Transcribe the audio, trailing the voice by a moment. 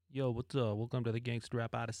Yo, what's up? Welcome to the Gangster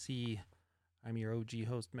Rap Odyssey. I'm your OG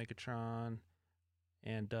host, Megatron,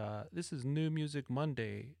 and this is New Music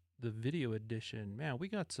Monday, the video edition. Man, we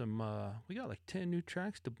got like 10 new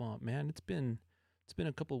tracks to bump. Man, it's been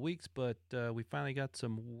a couple weeks, but we finally got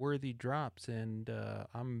some worthy drops, and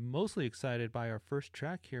I'm mostly excited by our first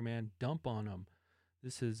track here, man. Dump on 'em.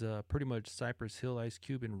 This is pretty much Cypress Hill, Ice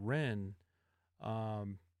Cube, and Ren.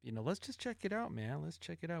 Let's just check it out, man. Let's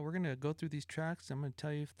check it out. We're gonna go through these tracks. I'm gonna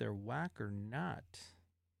tell you if they're whack or not.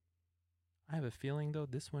 I have a feeling though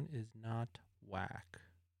this one is not whack.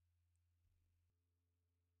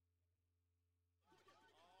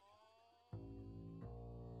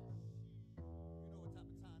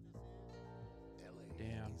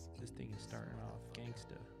 Damn, this thing is starting off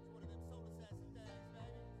gangsta.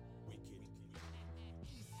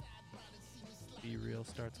 Be Real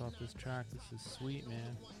starts off this track. This is sweet,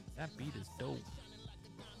 man. That beat is dope.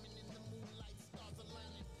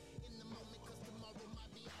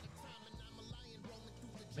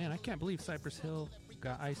 Man, I can't believe Cypress Hill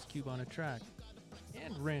got Ice Cube on a track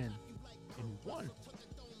and Ren in one.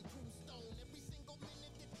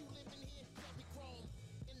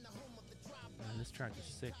 Man, this track is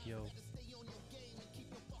sick, yo.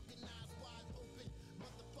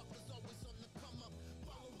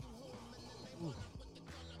 Ooh.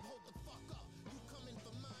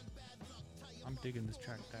 I'm digging this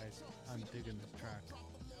track, guys. I'm digging this track.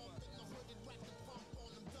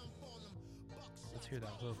 Let's hear that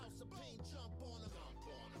hook.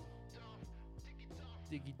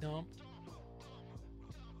 Diggy dump.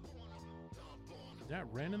 Is that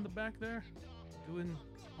Ren in the back there? Doing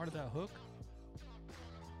part of that hook?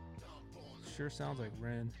 Sure sounds like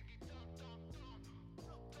Ren.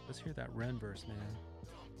 Let's hear that Ren verse, man.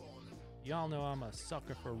 Y'all know I'm a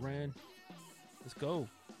sucker for Ren. Let's go.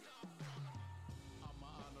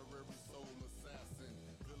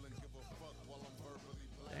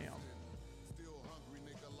 Damn.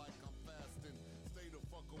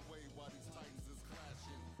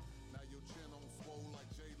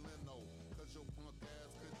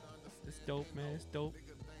 It's dope, man. It's dope.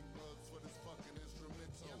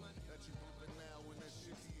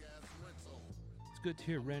 It's good to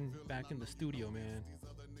hear Ren back in the studio, man.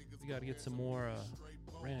 We gotta get some more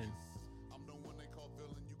Ren.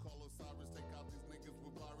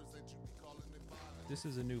 This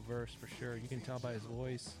is a new verse for sure. You can tell by his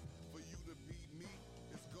voice.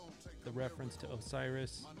 The reference to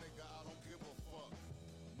Osiris.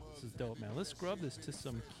 This is dope, man. Let's scrub this to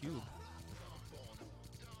some Cube.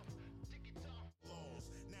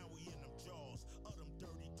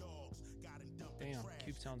 Damn,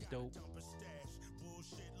 Cube sounds dope.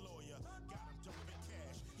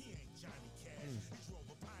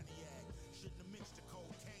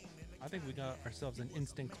 I think we got ourselves an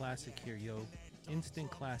instant classic here, yo. Instant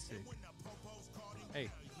classic. Hey,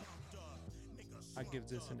 I give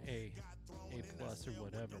this an A plus or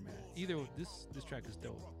whatever, man. Either this track is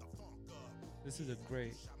dope. This is a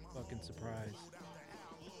great fucking surprise.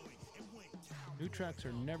 New tracks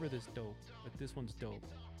are never this dope, but this one's dope.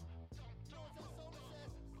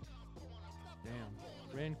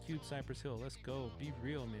 Damn. Ren, Cube, Cypress Hill. Let's go. Be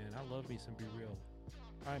Real, man. I love me some Be Real.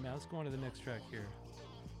 All right, man. Let's go on to the next track here.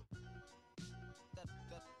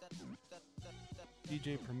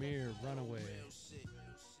 DJ Premier, Runaway.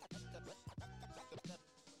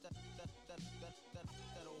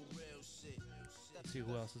 Let's see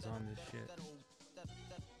who else is on this shit.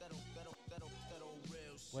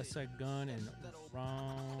 Westside Gun and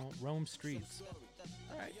Rome Streets.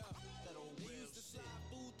 All right.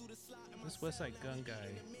 This Westside Gun guy,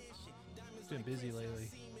 he's been busy lately.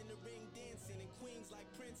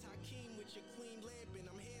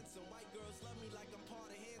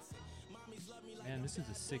 Man, this is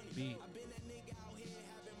a sick beat.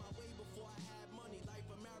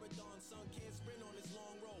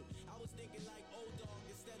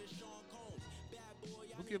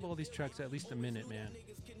 We'll give all these tracks at least a minute, man.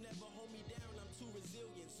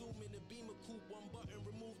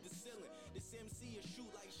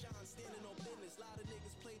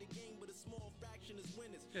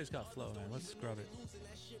 You guys got flow, man. Let's scrub it.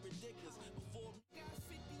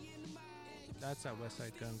 That's that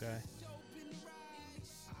Westside Gun guy.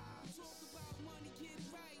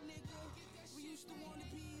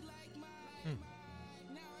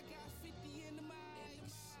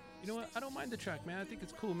 You know what? I don't mind the track, man. I think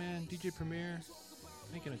it's cool, man. DJ Premier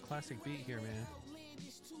making a classic beat here, man.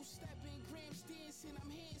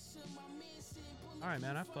 Alright,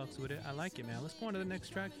 man. I fucks with it. I like it, man. Let's go on to the next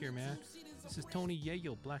track here, man. This is Tony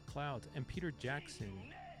Yayo, Black Clouds, and Peter Jackson.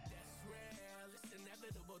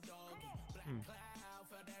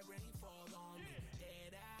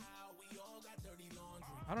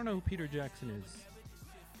 I don't know who Peter Jackson is.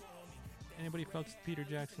 Anybody fucks with Peter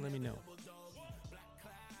Jackson, let me know.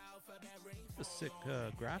 A sick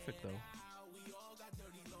graphic, though.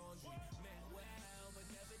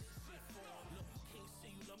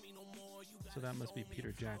 So that must be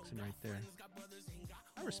Peter Jackson right there.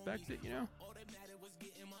 I respect it, you know?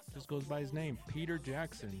 Just goes by his name, Peter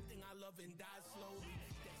Jackson.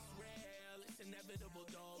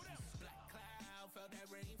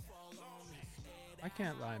 I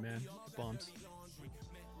can't lie, man. It bumps.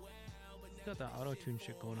 Got that auto-tune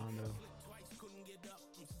shit going on, though.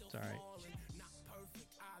 It's alright.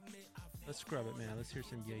 Let's scrub it, man. Let's hear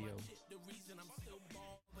some yayo.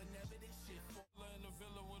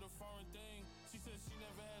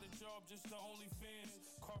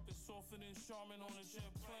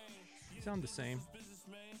 Sound the same.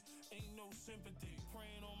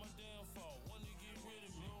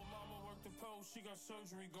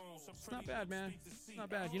 It's not bad, man. It's not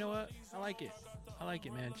bad. You know what? I like it. I like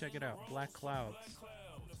it, man. Check it out. Black Clouds.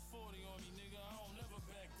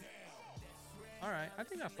 Alright, I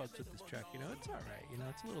think I fucked with this track, you know, it's alright, you know,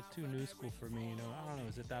 it's a little too new school for me, you know, I don't know,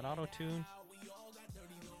 is it that auto-tune?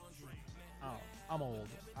 Oh, I'm old,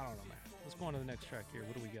 I don't know, man. Let's go on to the next track here,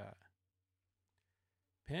 what do we got?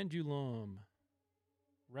 Pendulum,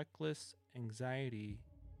 Reckless Anxiety,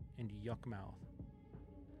 and Yuck Mouth.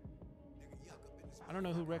 I don't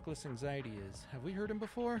know who Reckless Anxiety is. Have we heard him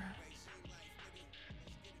before?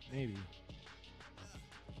 Maybe.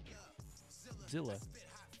 Zilla.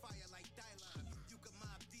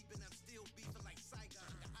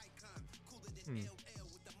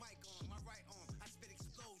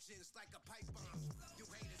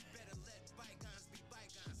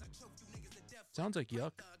 Sounds like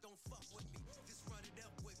Yuck.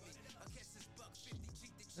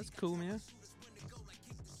 That's cool, man.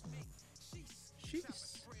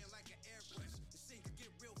 Jeez.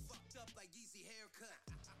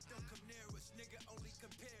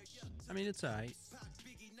 I mean, it's alright.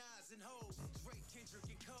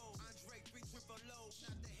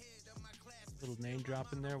 Little name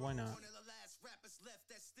drop in there, why not?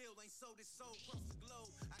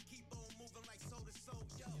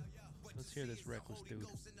 Let's hear this Reckless dude.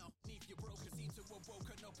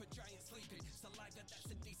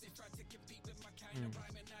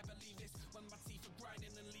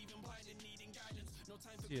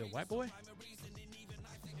 Is he a white boy?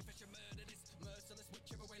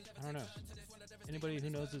 I don't know. Anybody who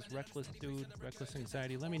knows this Reckless dude, Reckless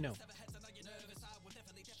Anxiety, let me know.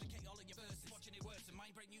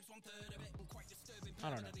 I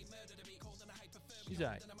don't know. He's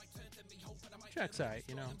alright. Track's alright,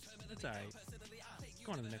 you know. It's alright. Let's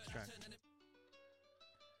go on to the next track.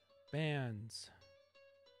 Bands.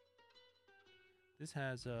 This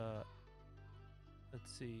has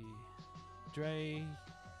let's see, Dre,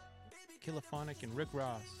 Killaphonic, and Rick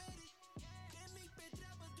Ross.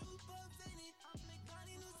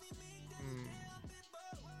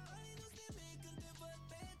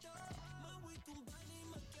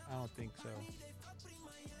 I don't think so.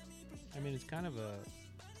 I mean, it's kind of a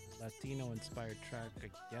Latino-inspired track, I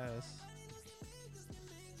guess.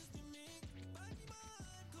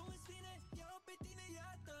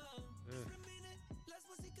 Ugh.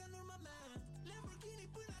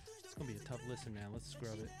 It's gonna be a tough listen, man. Let's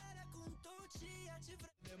scrub it.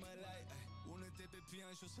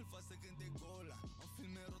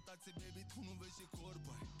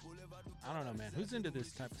 I don't know, man. Who's into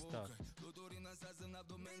this type of stuff?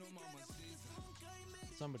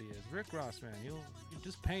 Somebody is. Rick Ross, man. You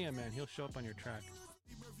just pay him, man. He'll show up on your track.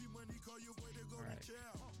 All right.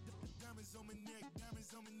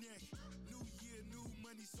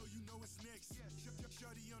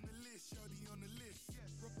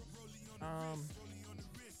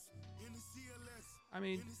 I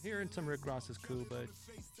mean, hearing some Rick Ross is cool, but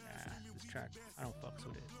this track, I don't fucks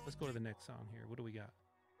with it. Let's go to the next song here. What do we got?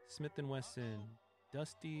 Smith & Wesson,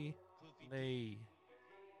 Dusty Lee,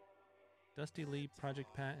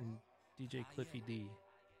 Project Pat, and DJ Cliffy D.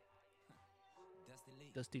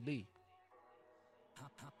 Dusty Lee.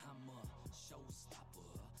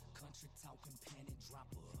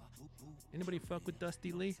 Anybody fuck with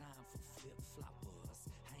Dusty Lee?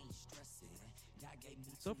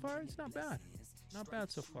 So far, it's not bad. Not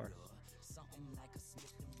bad so far.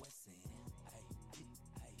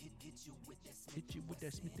 Hit you with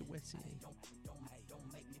that Smith & Wesson.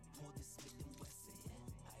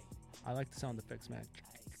 I like the sound effects, man.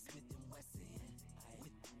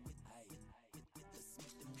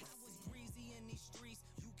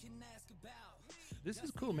 This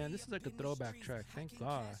is cool, man. This is like a throwback track. Thank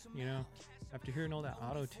God, you know. After hearing all that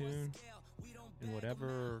auto-tune, and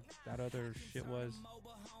whatever that other shit was.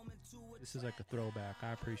 This is like a throwback.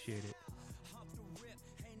 I appreciate it.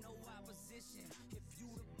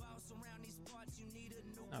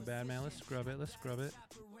 Not bad, man. Let's scrub it. Let's scrub it.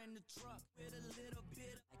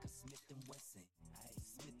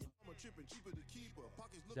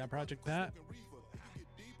 Is that Project Pat?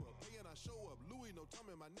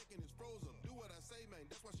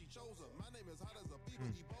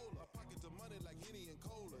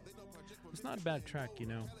 It's not a bad track, you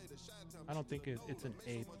know. I don't think it's an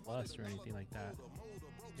A plus or anything like that.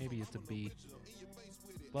 Maybe it's a B,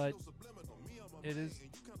 but it is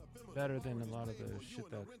better than a lot of the shit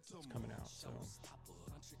that's coming out. So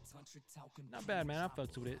not bad, man. I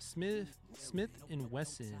fucks with it. Smith and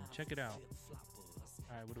Wesson. Check it out.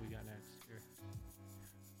 All right, what do we got next here?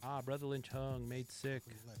 Brother Lynch Hung, Made Sick.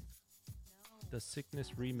 The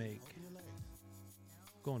Sickness remake.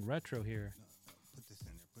 Going retro here.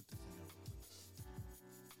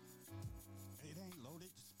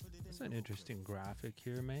 That's an interesting graphic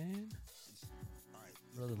here, man.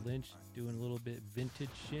 Brother Lynch doing a little bit vintage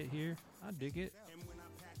shit here. I dig it.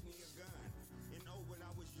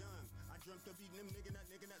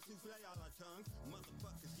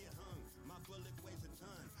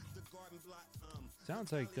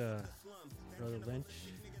 Sounds like Brother Lynch,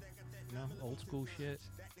 you know, old school shit.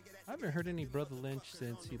 I haven't heard any Brother Lynch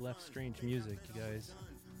since he left Strange Music, you guys.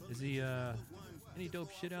 Is he any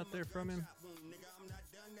dope shit out there from him?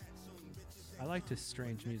 I liked his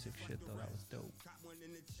Strange Music shit though, that was dope.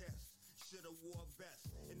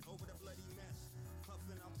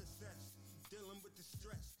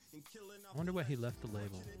 I wonder why he left the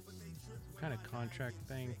label. Some kind of contract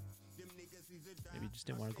thing. Maybe he just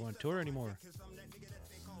didn't want to go on tour anymore.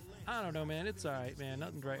 I don't know, man. It's alright, man.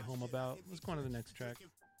 Nothing to write home about. Let's go on to the next track.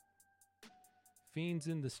 Fiends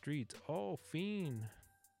in the Streets. Oh, Fiend.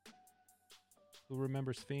 Who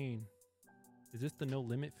remembers Fiend? Is this the No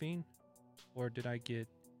Limit Fiend? Or did I get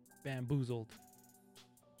bamboozled?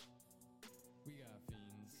 We got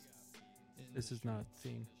fiends. This is not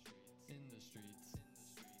Fiend. In the streets.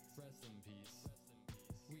 Rest in peace.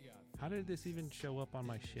 We got How did this even show up on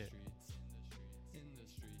my shit? in the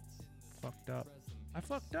streets. Fucked up. I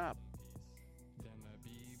fucked up.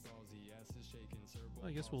 Well,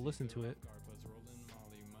 I guess we'll listen to it.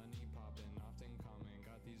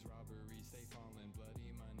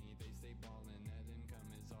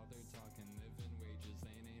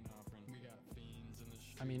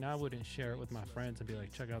 I mean, I wouldn't share it with my friends and be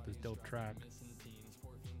like, check out this dope track.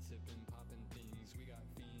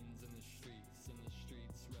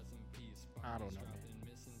 I don't know, man.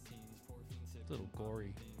 It's a little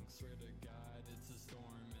gory.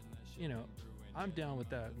 You know, I'm down with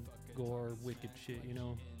that gore, wicked shit, you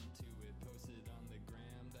know?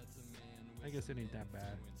 I guess it ain't that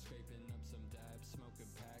bad.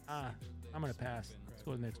 I'm gonna pass. Let's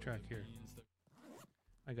go to the next track here.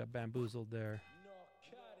 I got bamboozled there.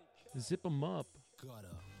 Zip 'em up.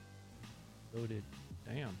 Loaded.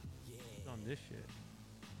 Damn. What's on this shit?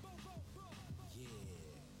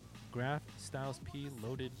 Graph, Styles P,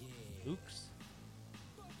 Loaded, Luke's.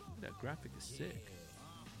 That graphic is sick.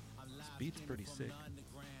 This beat's pretty sick.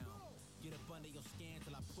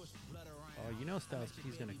 Oh, you know Styles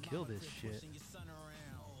P's gonna kill this shit.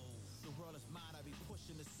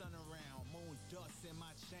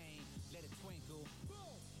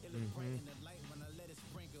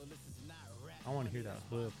 I want to hear that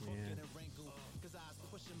hook, man.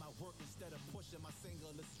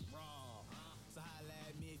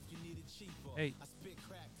 Hey,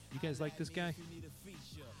 you guys like this guy?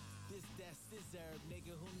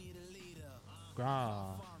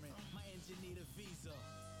 Grah.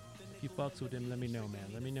 If you fucks with him, let me know,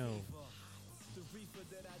 man. Let me know.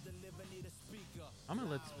 I'm gonna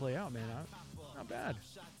let this play out, man. Not bad.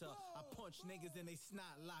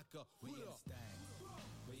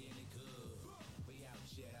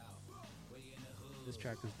 This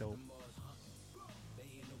track is dope.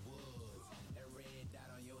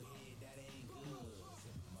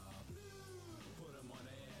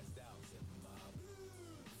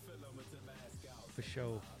 For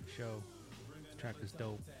show, for show. This track is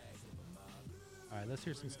dope. Alright, let's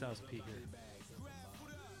hear some Styles P here.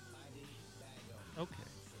 Okay.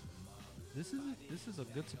 This is a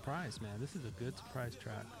good surprise, man. This is a good surprise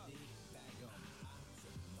track.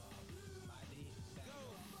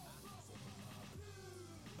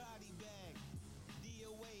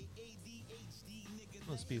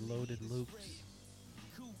 Must be Loaded Loops.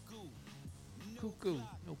 Cuckoo,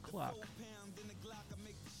 no clock.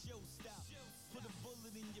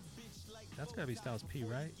 That's gotta be Styles P,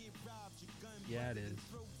 right? Yeah, it is.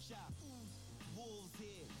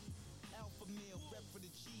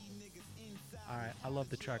 All right, I love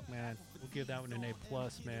the track, man. We'll give that one an A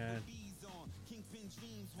plus, man.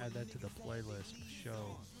 Add that to the playlist for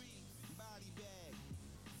show.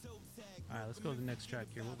 All right, let's go to the next track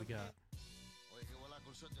here. What we got?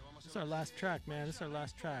 This is our last track, man. This is our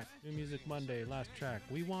last track. New Music Monday, last track.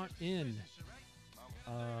 We want in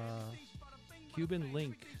Cuban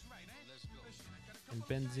Link and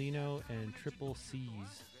Benzino and Triple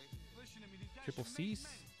C's. Triple C's?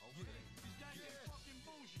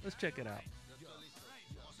 Let's check it out.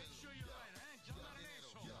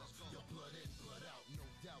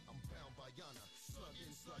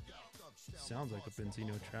 Sounds like a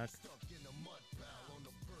Benzino track.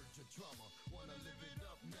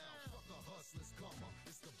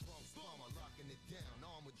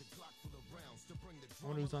 I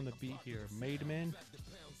wonder who's on the beat here. Mademan?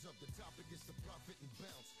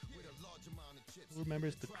 Who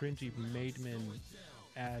remembers the cringy Mademan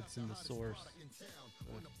ads in the source?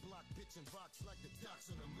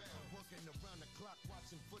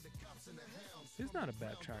 It's not a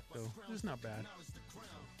bad track though. It's not bad.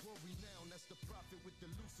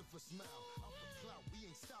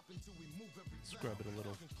 Scrub it a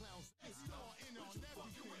little.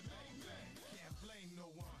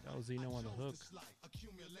 That was Zeno on the hook.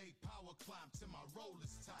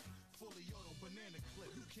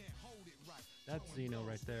 That's Zeno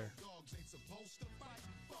right there.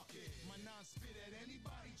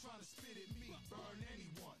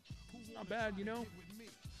 Not bad, you know.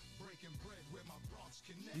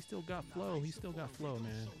 He still got flow. He still got flow,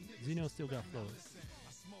 man. Zeno still got flow.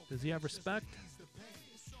 Does he have respect?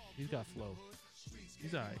 He's got flow.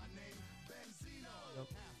 He's alright. Yep.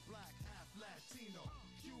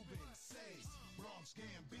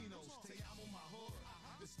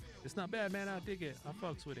 It's not bad, man. I dig it. I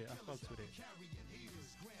fucks with it.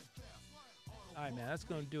 Alright, man. That's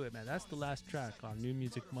gonna do it, man. That's the last track on New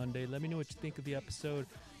Music Monday. Let me know what you think of the episode.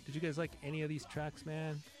 Did you guys like any of these tracks,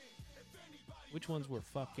 man? Which ones were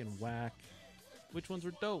fucking whack? Which ones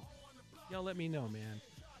were dope? Y'all let me know, man.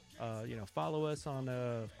 Follow us on,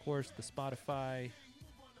 of course, the Spotify,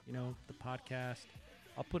 the podcast.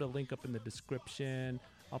 I'll put a link up in the description.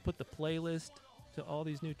 I'll put the playlist to all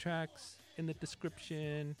these new tracks in the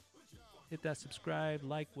description. Hit that subscribe,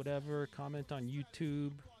 like, whatever. Comment on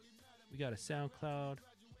YouTube. We got a SoundCloud.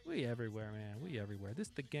 We everywhere, man. We everywhere. This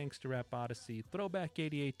is the Gangsta Rap Odyssey.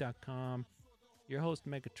 Throwback88.com. Your host,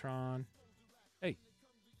 Megatron. Hey,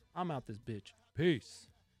 I'm out this bitch. Peace.